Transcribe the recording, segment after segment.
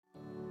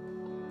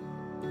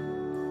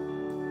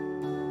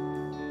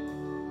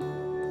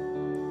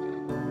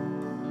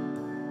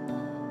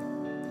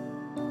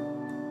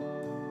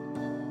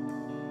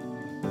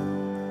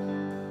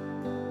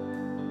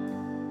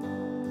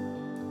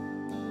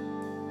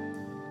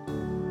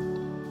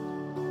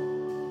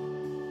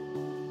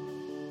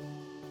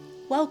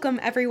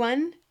Welcome,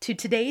 everyone, to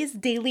today's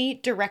Daily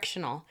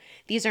Directional.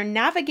 These are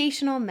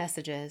navigational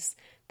messages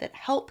that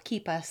help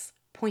keep us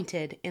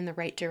pointed in the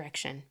right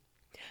direction.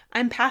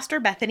 I'm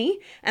Pastor Bethany,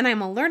 and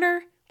I'm a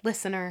learner,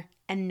 listener,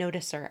 and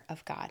noticer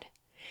of God.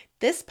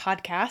 This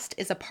podcast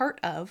is a part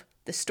of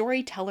the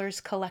Storytellers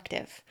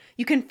Collective.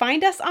 You can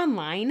find us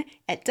online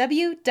at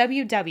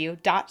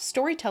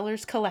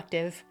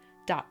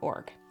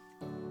www.storytellerscollective.org.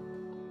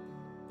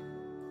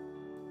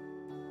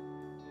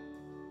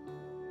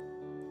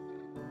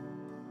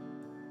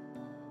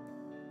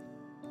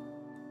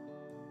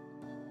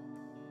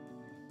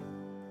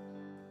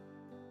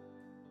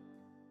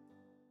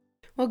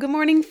 Well, good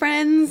morning,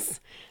 friends.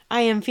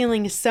 I am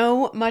feeling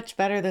so much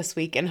better this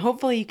week, and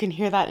hopefully you can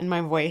hear that in my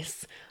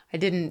voice. I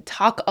didn't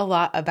talk a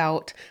lot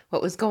about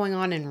what was going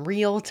on in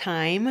real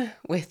time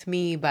with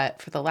me,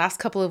 but for the last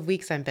couple of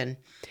weeks, I've been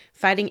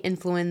fighting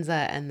influenza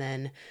and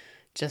then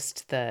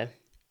just the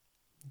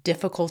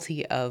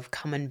difficulty of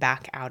coming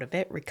back out of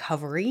it,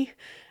 recovery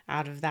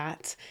out of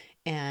that.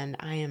 And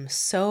I am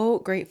so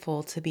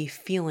grateful to be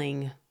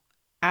feeling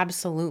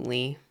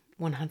absolutely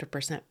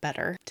 100%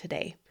 better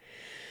today.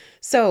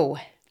 So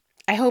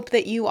I hope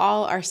that you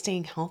all are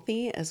staying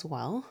healthy as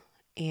well.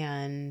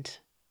 And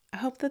I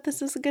hope that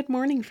this is a good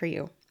morning for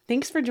you.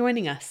 Thanks for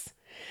joining us.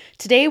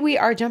 Today we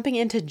are jumping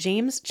into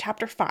James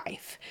chapter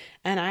 5,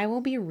 and I will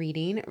be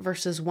reading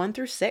verses 1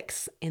 through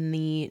 6 in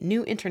the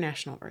New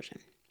International Version.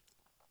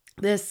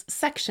 This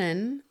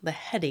section, the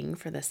heading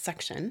for this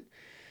section,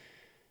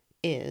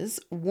 is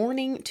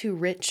Warning to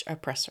Rich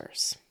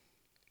Oppressors.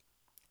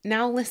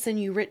 Now listen,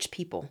 you rich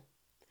people.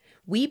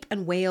 Weep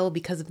and wail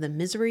because of the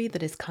misery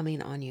that is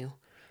coming on you.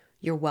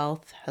 Your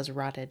wealth has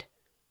rotted,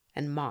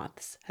 and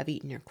moths have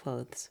eaten your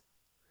clothes.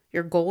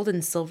 Your gold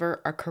and silver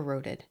are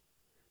corroded.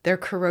 Their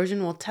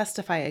corrosion will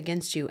testify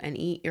against you and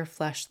eat your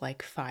flesh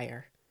like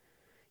fire.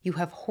 You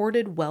have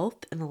hoarded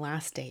wealth in the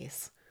last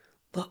days.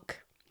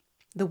 Look,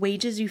 the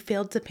wages you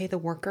failed to pay the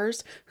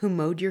workers who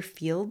mowed your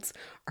fields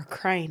are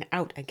crying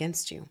out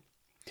against you.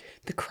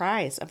 The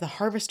cries of the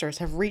harvesters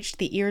have reached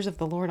the ears of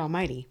the Lord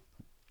Almighty.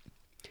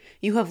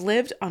 You have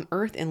lived on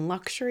earth in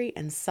luxury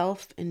and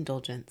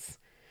self-indulgence.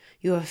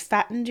 You have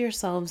fattened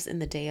yourselves in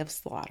the day of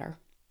slaughter.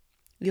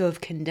 You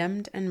have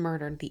condemned and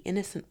murdered the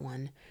innocent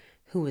one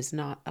who was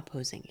not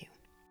opposing you.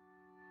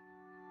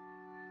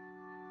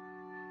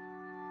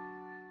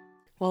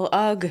 Well,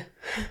 ugh,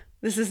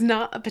 this is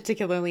not a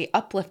particularly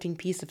uplifting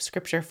piece of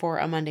scripture for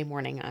a Monday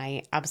morning.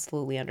 I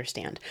absolutely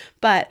understand.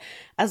 But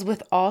as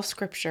with all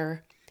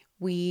scripture,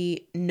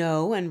 we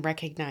know and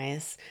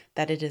recognize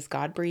that it is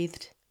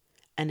God-breathed,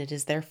 and it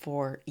is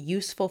therefore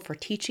useful for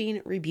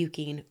teaching,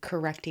 rebuking,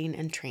 correcting,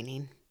 and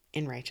training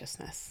in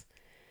righteousness.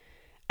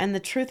 And the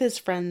truth is,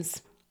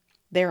 friends,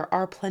 there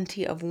are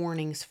plenty of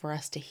warnings for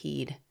us to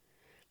heed,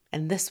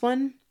 and this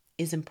one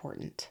is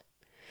important.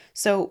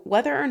 So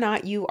whether or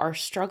not you are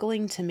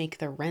struggling to make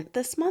the rent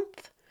this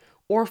month,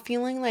 or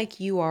feeling like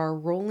you are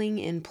rolling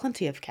in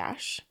plenty of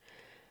cash,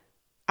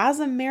 as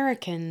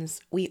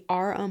Americans, we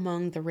are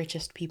among the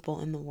richest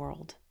people in the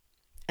world,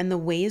 and the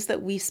ways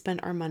that we spend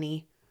our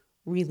money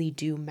really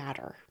do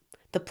matter.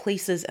 The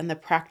places and the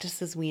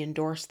practices we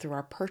endorse through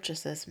our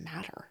purchases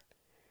matter.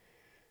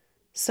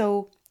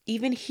 So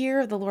even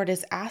here, the Lord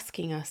is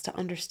asking us to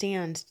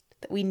understand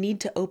that we need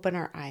to open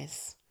our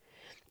eyes,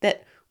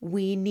 that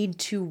we need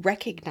to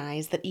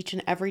recognize that each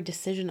and every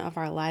decision of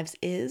our lives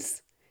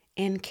is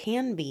and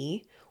can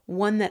be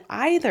one that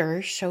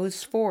either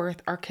shows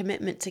forth our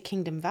commitment to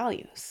kingdom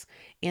values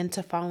and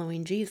to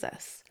following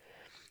Jesus,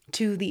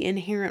 to the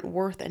inherent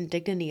worth and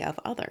dignity of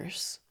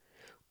others,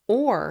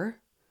 or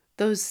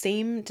those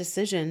same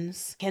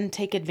decisions can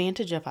take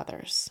advantage of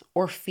others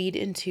or feed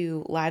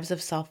into lives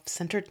of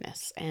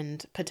self-centeredness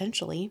and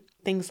potentially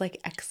things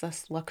like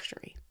excess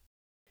luxury.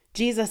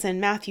 Jesus in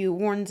Matthew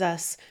warns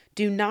us,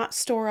 "Do not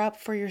store up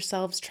for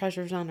yourselves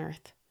treasures on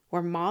earth,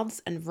 where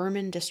moths and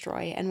vermin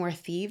destroy and where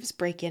thieves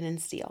break in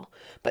and steal.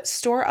 But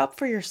store up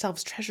for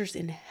yourselves treasures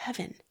in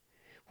heaven,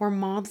 where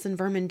moths and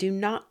vermin do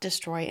not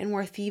destroy and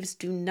where thieves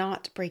do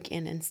not break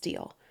in and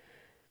steal."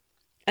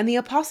 And the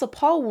Apostle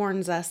Paul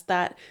warns us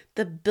that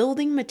the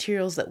building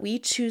materials that we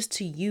choose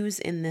to use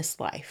in this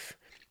life,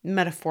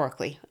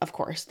 metaphorically, of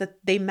course,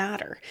 that they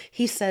matter.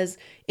 He says,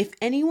 if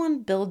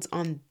anyone builds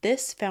on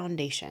this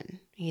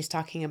foundation, he's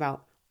talking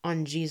about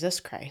on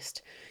Jesus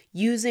Christ,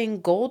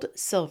 using gold,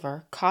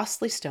 silver,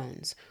 costly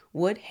stones,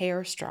 wood, hay,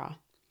 or straw,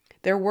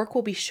 their work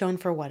will be shown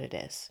for what it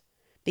is,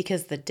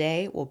 because the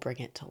day will bring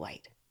it to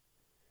light.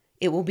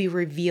 It will be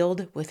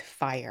revealed with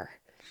fire,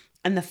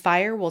 and the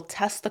fire will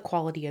test the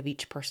quality of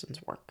each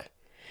person's work.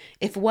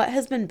 If what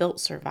has been built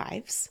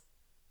survives,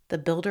 the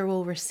builder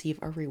will receive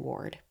a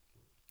reward.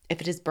 If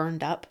it is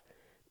burned up,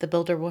 the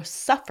builder will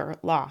suffer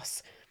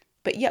loss,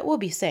 but yet will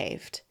be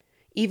saved,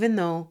 even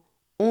though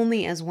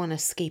only as one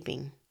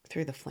escaping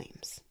through the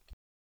flames.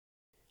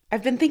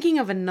 I've been thinking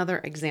of another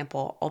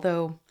example,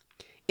 although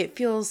it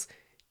feels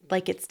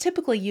like it's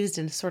typically used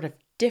in a sort of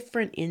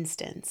different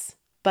instance,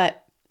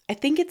 but I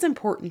think it's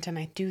important and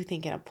I do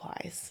think it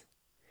applies.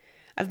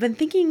 I've been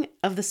thinking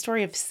of the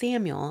story of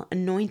Samuel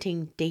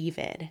anointing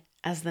David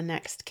as the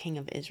next king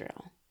of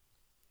Israel.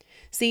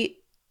 See,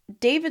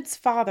 David's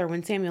father,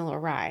 when Samuel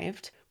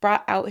arrived,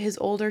 brought out his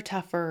older,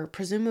 tougher,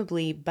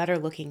 presumably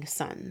better-looking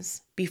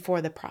sons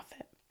before the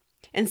prophet.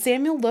 And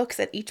Samuel looks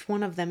at each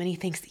one of them and he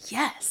thinks,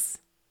 yes.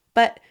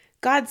 But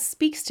God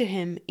speaks to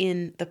him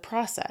in the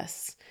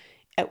process.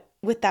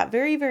 With that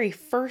very, very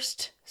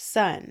first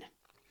son,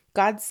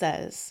 God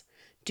says,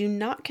 do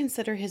not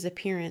consider his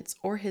appearance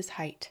or his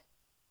height,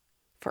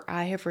 for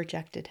I have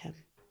rejected him.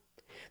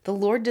 The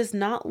Lord does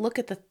not look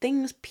at the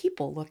things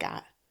people look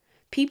at.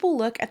 People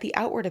look at the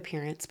outward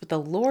appearance, but the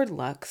Lord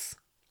looks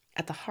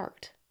at the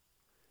heart.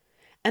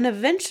 And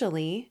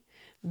eventually,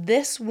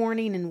 this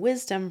warning and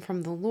wisdom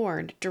from the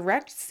Lord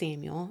directs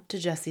Samuel to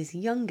Jesse's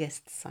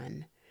youngest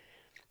son.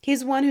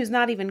 He's one who's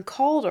not even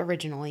called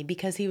originally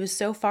because he was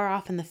so far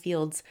off in the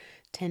fields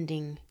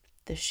tending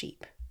the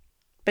sheep.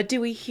 But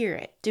do we hear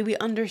it? Do we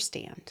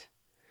understand?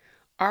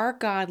 Our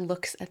God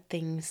looks at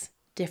things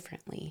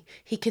differently.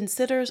 He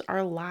considers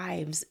our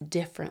lives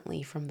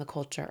differently from the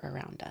culture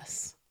around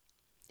us.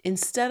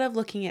 Instead of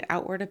looking at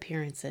outward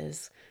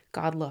appearances,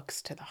 God looks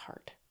to the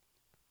heart.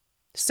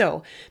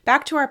 So,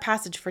 back to our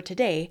passage for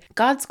today,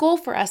 God's goal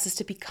for us is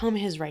to become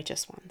his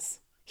righteous ones.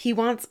 He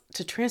wants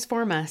to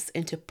transform us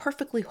into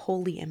perfectly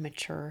holy and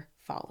mature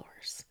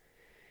followers.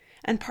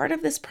 And part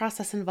of this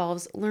process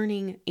involves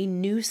learning a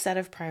new set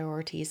of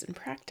priorities and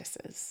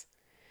practices.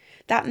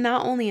 That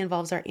not only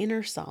involves our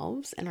inner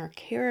selves and our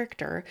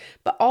character,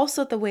 but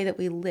also the way that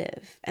we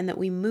live and that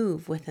we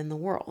move within the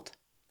world.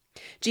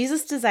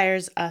 Jesus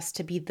desires us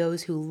to be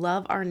those who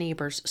love our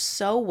neighbors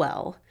so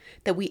well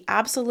that we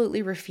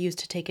absolutely refuse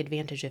to take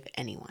advantage of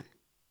anyone.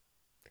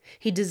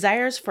 He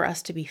desires for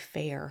us to be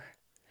fair,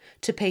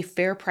 to pay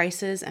fair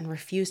prices and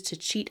refuse to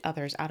cheat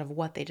others out of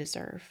what they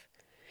deserve.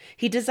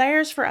 He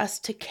desires for us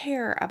to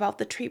care about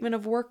the treatment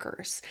of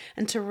workers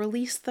and to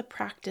release the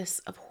practice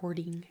of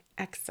hoarding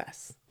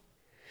excess.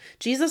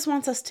 Jesus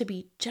wants us to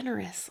be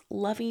generous,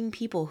 loving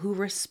people who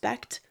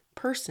respect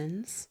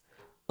persons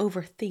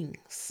over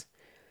things.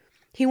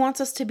 He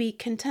wants us to be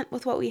content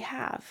with what we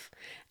have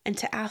and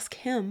to ask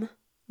him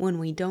when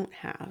we don't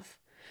have,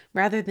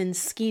 rather than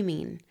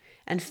scheming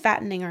and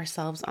fattening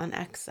ourselves on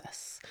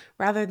excess,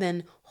 rather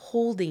than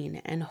holding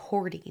and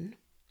hoarding.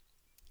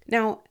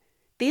 Now,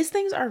 these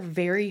things are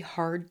very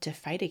hard to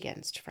fight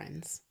against,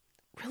 friends.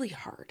 Really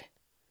hard.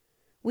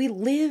 We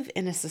live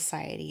in a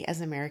society as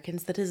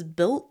Americans that is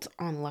built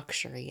on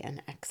luxury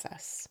and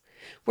excess.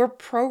 We're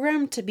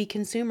programmed to be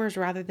consumers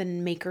rather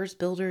than makers,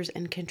 builders,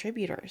 and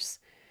contributors.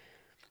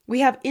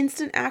 We have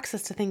instant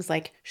access to things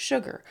like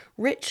sugar,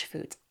 rich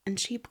foods, and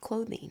cheap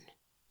clothing.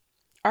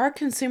 Our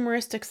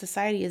consumeristic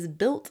society is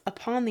built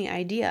upon the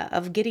idea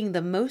of getting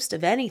the most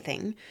of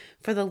anything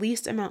for the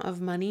least amount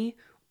of money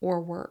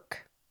or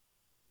work.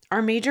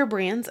 Our major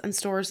brands and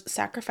stores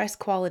sacrifice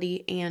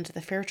quality and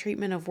the fair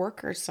treatment of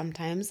workers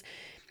sometimes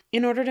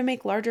in order to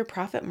make larger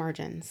profit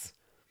margins.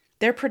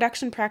 Their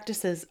production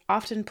practices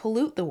often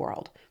pollute the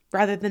world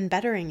rather than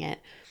bettering it.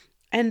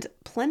 And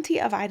plenty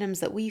of items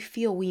that we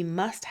feel we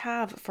must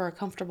have for a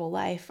comfortable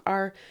life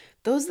are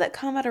those that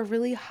come at a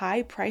really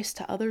high price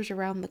to others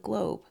around the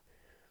globe.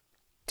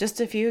 Just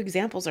a few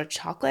examples are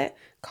chocolate,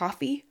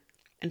 coffee,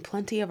 and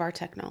plenty of our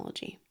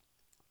technology.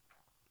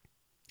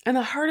 And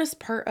the hardest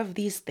part of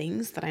these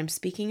things that I'm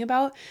speaking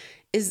about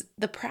is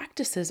the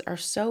practices are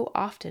so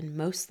often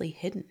mostly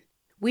hidden.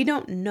 We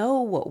don't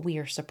know what we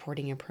are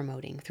supporting and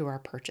promoting through our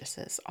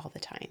purchases all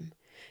the time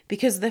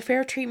because the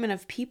fair treatment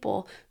of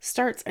people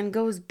starts and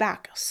goes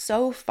back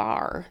so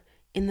far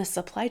in the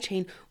supply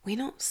chain we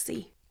don't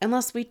see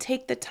unless we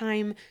take the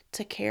time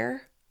to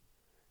care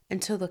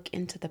and to look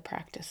into the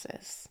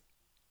practices.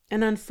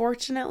 And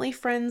unfortunately,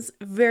 friends,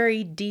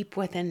 very deep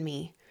within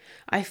me,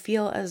 I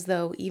feel as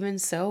though even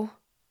so,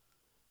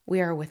 we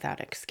are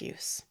without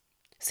excuse.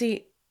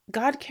 See,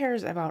 God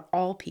cares about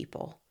all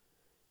people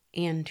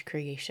and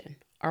creation,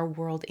 our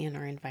world and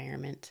our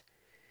environment.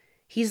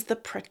 He's the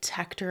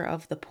protector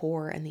of the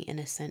poor and the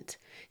innocent.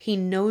 He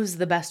knows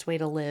the best way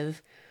to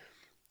live.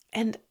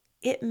 And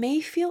it may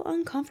feel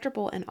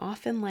uncomfortable and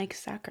often like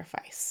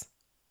sacrifice.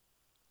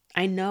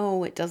 I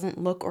know it doesn't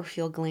look or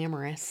feel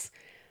glamorous,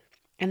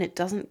 and it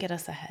doesn't get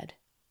us ahead.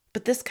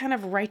 But this kind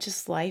of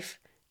righteous life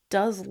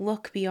does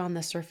look beyond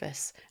the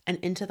surface and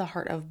into the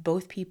heart of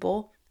both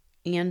people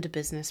and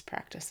business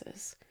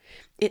practices.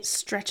 It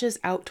stretches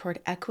out toward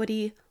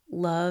equity,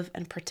 love,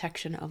 and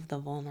protection of the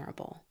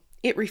vulnerable.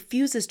 It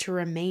refuses to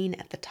remain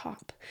at the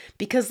top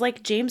because,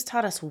 like James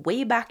taught us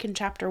way back in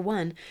chapter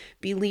 1,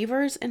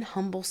 believers in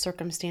humble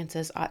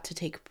circumstances ought to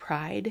take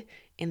pride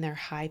in their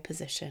high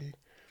position,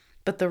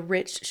 but the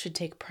rich should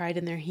take pride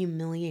in their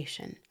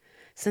humiliation,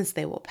 since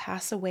they will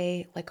pass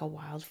away like a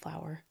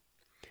wildflower.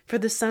 For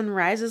the sun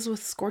rises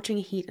with scorching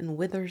heat and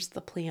withers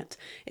the plant.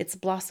 Its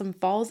blossom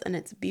falls and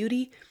its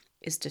beauty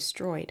is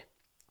destroyed.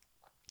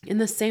 In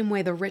the same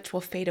way, the rich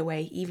will fade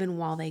away even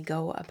while they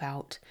go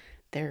about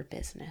their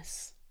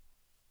business.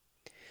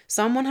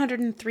 Psalm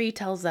 103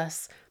 tells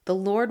us, "The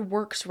Lord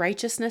works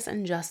righteousness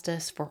and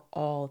justice for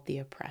all the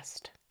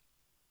oppressed."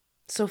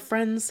 So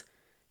friends,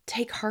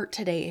 take heart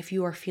today if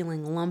you are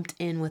feeling lumped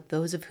in with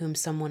those of whom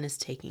someone is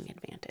taking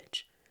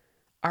advantage.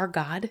 Our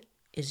God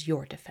is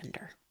your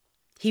defender.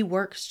 He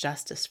works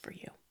justice for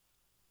you.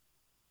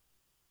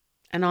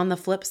 And on the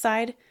flip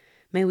side,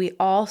 may we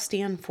all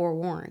stand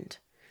forewarned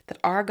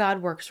that our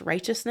God works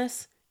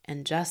righteousness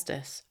and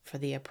justice for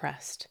the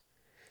oppressed.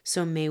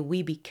 So may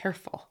we be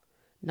careful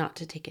not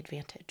to take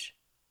advantage.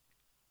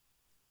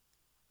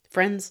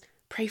 Friends,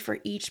 pray for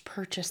each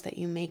purchase that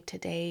you make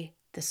today,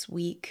 this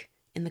week,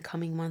 in the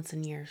coming months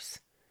and years.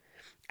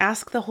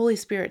 Ask the Holy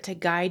Spirit to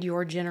guide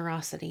your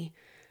generosity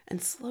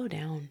and slow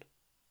down.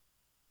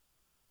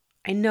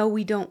 I know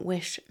we don't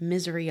wish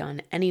misery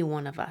on any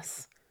one of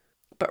us,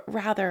 but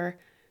rather,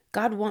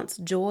 God wants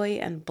joy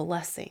and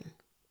blessing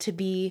to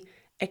be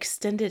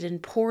extended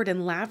and poured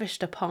and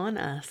lavished upon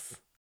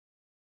us.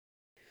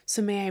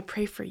 So may I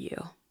pray for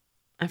you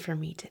and for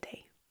me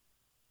today.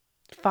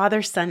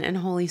 Father, Son, and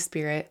Holy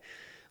Spirit,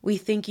 we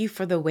thank you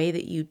for the way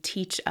that you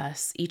teach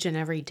us each and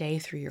every day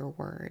through your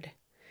word.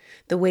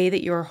 The way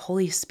that your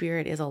Holy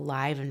Spirit is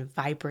alive and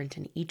vibrant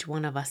in each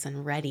one of us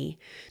and ready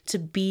to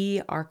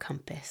be our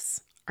compass,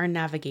 our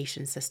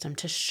navigation system,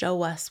 to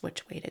show us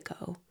which way to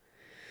go.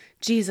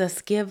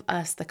 Jesus, give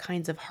us the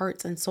kinds of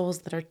hearts and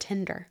souls that are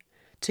tender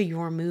to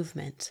your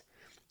movement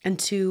and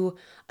to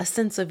a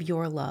sense of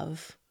your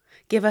love.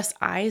 Give us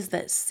eyes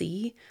that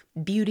see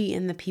beauty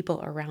in the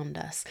people around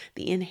us,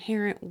 the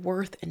inherent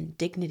worth and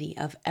dignity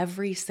of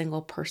every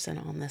single person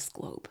on this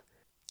globe.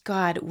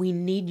 God, we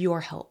need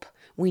your help.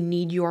 We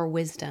need your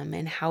wisdom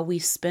in how we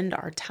spend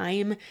our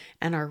time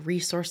and our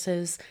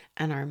resources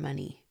and our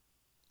money.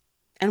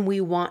 And we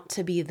want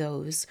to be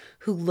those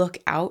who look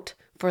out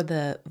for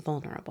the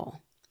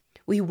vulnerable.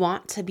 We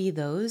want to be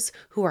those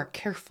who are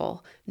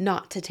careful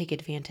not to take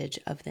advantage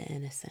of the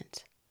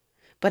innocent.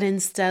 But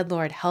instead,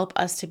 Lord, help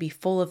us to be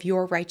full of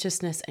your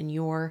righteousness and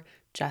your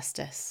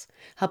justice.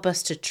 Help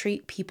us to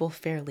treat people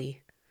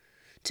fairly,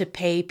 to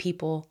pay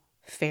people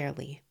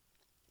fairly,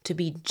 to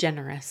be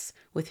generous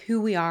with who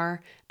we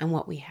are and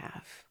what we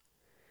have.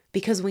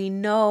 Because we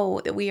know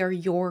that we are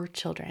your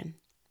children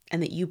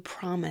and that you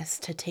promise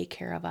to take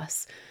care of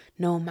us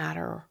no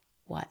matter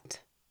what.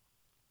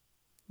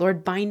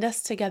 Lord, bind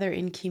us together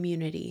in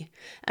community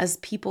as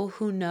people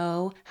who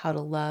know how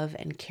to love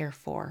and care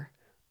for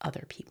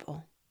other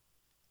people.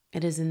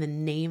 It is in the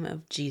name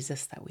of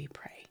Jesus that we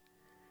pray.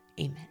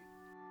 Amen.